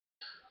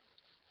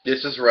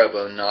This is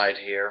Robo Night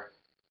here,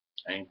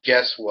 and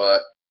guess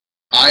what?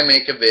 I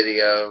make a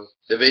video,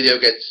 the video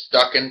gets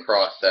stuck in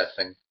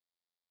processing.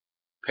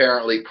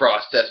 Apparently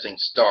processing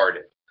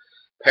started.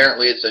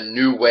 Apparently it's a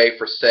new way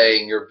for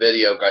saying your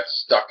video got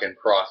stuck in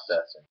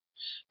processing.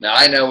 Now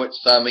I know what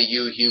some of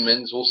you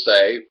humans will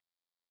say,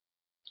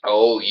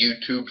 oh,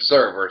 YouTube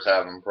server's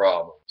having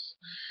problems.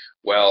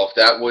 Well, if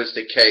that was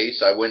the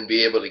case, I wouldn't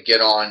be able to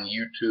get on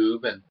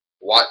YouTube and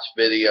watch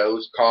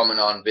videos, comment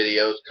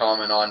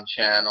on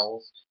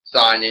channels,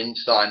 sign in,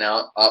 sign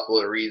out,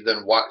 upload a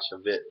reason, watch a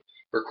vid,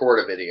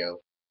 record a video.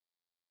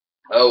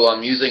 Oh,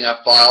 I'm using a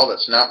file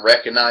that's not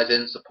recognized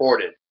and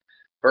supported.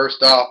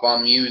 First off,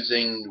 I'm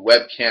using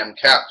Webcam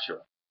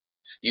Caputre,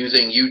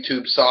 using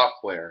YouTube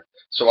software.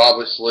 So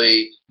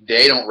obviously,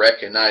 they don't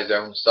recognize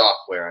their own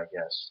software, I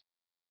guess.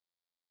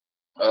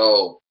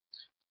 Oh,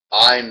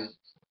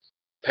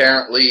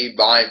 apparently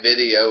my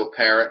video,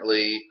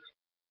 apparently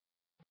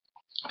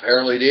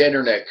the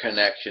internet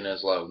connection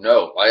is low.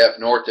 No, I have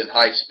North and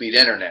high-speed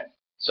internet,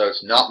 so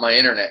it's not my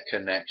internet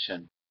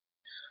connection.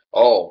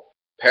 Oh,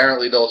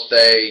 apparently they'll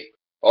say,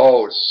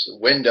 oh, it's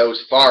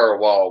Windows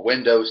Firewall,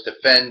 Windows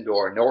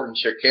Defender, Norton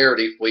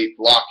Security Fleet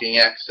blocking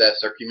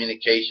access or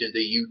communication to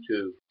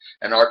YouTube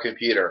and our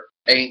computer.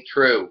 Ain't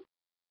true,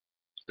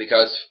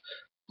 because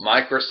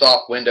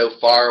Microsoft Windows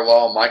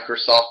Firewall,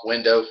 Microsoft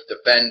Windows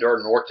Defender,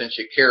 Norton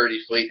Security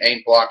Fleet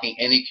ain't blocking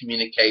any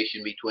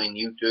communication between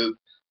YouTube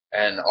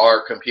and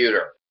our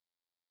computer.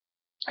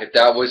 If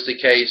that was the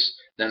case,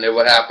 then it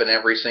would happen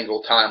every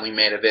single time we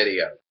made a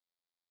video.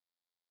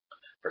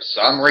 For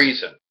some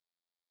reason,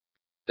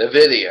 the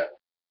video,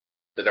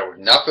 that there was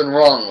nothing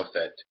wrong with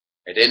it.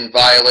 It didn't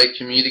violate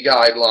community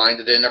guidelines.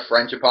 It didn't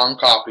infringe upon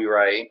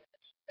copyright.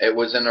 It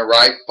was in the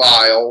right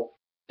file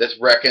that's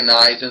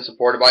recognized and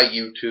supported by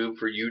YouTube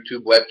for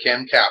YouTube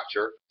Webcam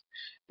Caputre.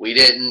 We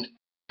didn't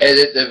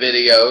edit the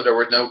video. There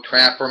were no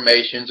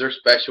transformations or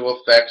special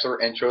effects or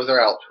intros or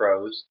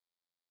outros.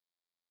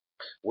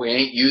 We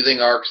ain't using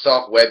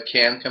Microsoft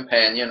Webcam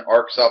Companion,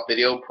 Microsoft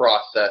Video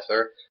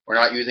Processor. We're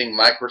not using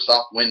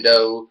Microsoft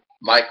Window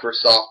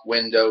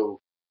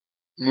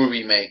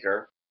Movie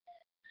Maker.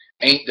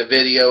 The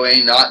video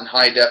ain't not in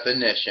high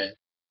definition.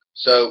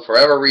 So for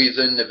whatever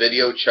reason, the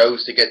video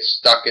chose to get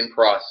stuck in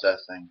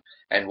processing.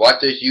 And what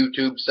does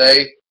YouTube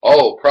say?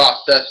 Oh,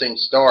 processing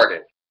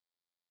started.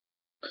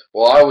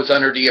 Well, I was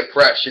under the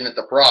impression that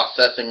the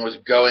processing was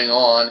going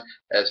on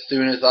as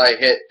soon as I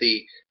hit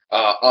the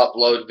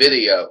upload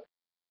video.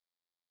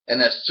 And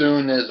as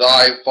soon as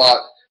I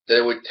thought that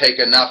it would take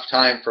enough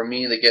time for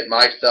me to get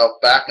myself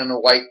back in the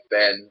white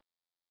bin,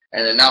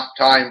 and enough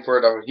time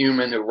for the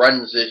human who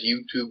runs this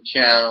YouTube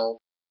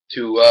channel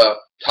to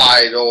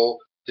title,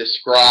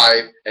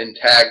 describe, and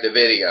tag the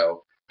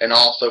video, and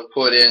also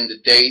put in the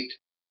date,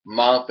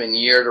 month, and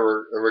year,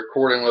 the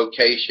recording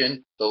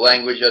location, the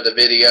language of the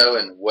video,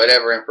 and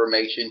whatever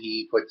information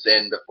he puts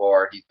in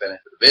before he finishes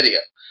the video.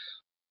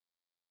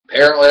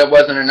 Apparently, there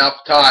wasn't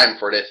enough time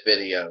for this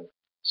video,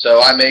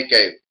 so I make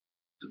a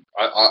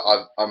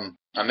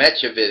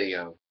Mecha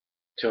video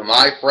to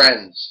my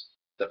friends,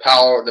 the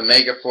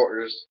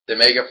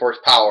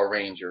Megaforce Power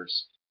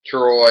Rangers,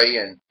 Troy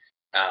and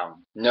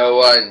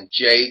Noah and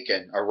Jake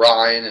and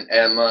Orion and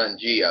Emma and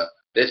Gia.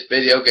 This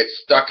video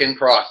gets stuck in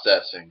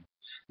processing.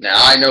 Now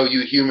I know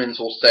you humans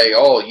will say,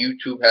 oh,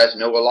 YouTube has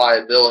no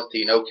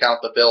reliability, no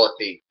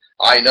accountability.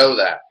 I know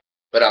that,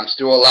 but I'm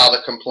still allowed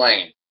to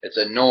complain. It's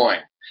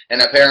annoying.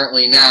 And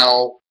apparently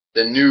now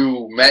the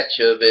new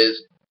Mecha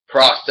is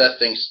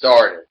processing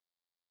started.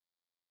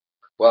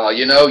 Well,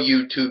 you know,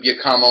 YouTube, you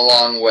come a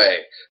long way.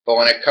 But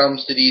when it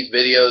comes to these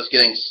videos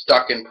getting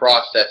stuck in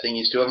processing,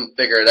 you still haven't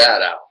figured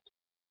that out.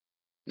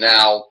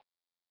 Now,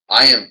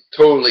 I am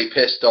totally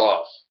pissed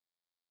off.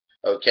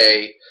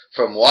 Okay?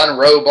 From one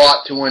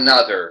robot to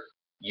another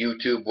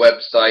YouTube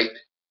website,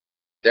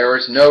 there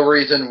is no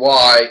reason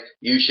why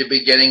you should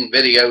be getting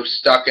videos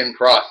stuck in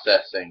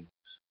processing.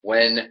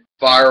 When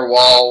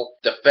Firewall,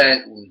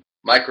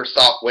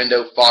 Microsoft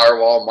Windows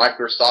Firewall,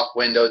 Microsoft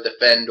Windows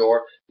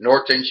Defender,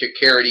 Norton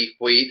Security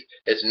Fleet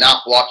is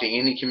not blocking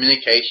any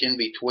communication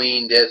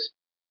between this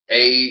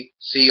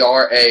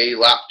ACRA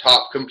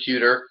laptop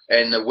computer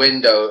and the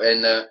window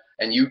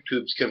and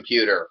YouTube's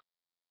computer,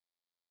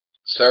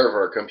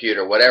 server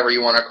computer, whatever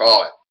you want to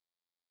call it.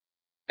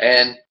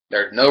 And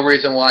there's no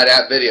reason why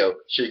that video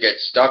should get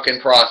stuck in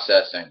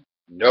processing.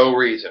 No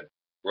reason.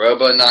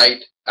 Robo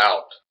Night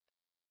out.